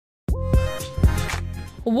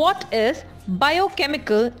What is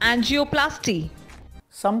biochemical angioplasty?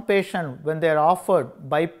 Some patient, when they are offered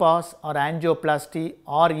bypass or angioplasty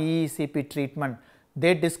or EECP treatment,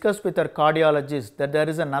 they discuss with their cardiologist that there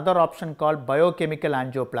is another option called biochemical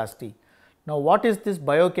angioplasty. Now, what is this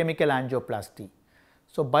biochemical angioplasty?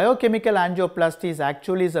 So, biochemical angioplasty is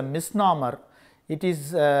actually a misnomer. It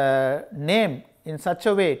is named in such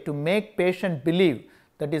a way to make patient believe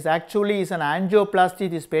that is actually is an angioplasty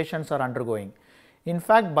these patients are undergoing. In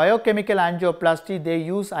fact, biochemical angioplasty, they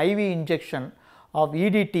use IV injection of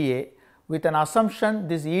EDTA with an assumption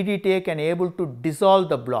this EDTA can able to dissolve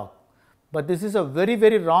the block. But this is a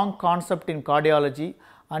very wrong concept in cardiology,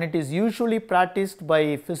 and it is usually practiced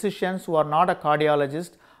by physicians who are not a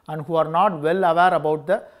cardiologist and who are not well aware about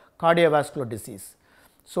the cardiovascular disease.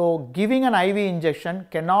 So, giving an IV injection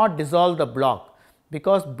cannot dissolve the block,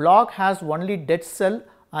 because block has only dead cell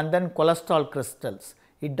and then cholesterol crystals.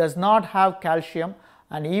 It does not have calcium,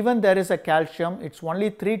 and even there is a calcium, it is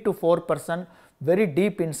only 3 to 4% very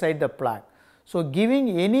deep inside the plaque. So,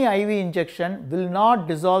 giving any IV injection will not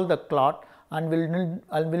dissolve the clot and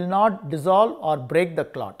will not dissolve or break the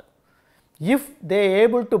clot. If they are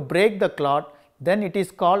able to break the clot, then it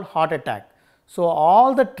is called heart attack. So,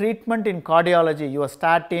 all the treatment in cardiology, your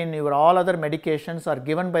statin, your all other medications are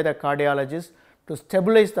given by the cardiologist to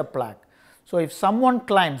stabilize the plaque. So, if someone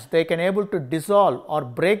claims they can able to dissolve or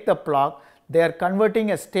break the plaque, they are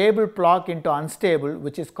converting a stable plaque into unstable,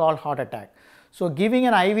 which is called heart attack. So, giving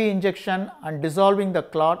an IV injection and dissolving the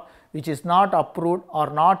clot, which is not approved or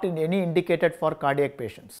not in any indicated for cardiac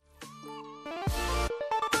patients.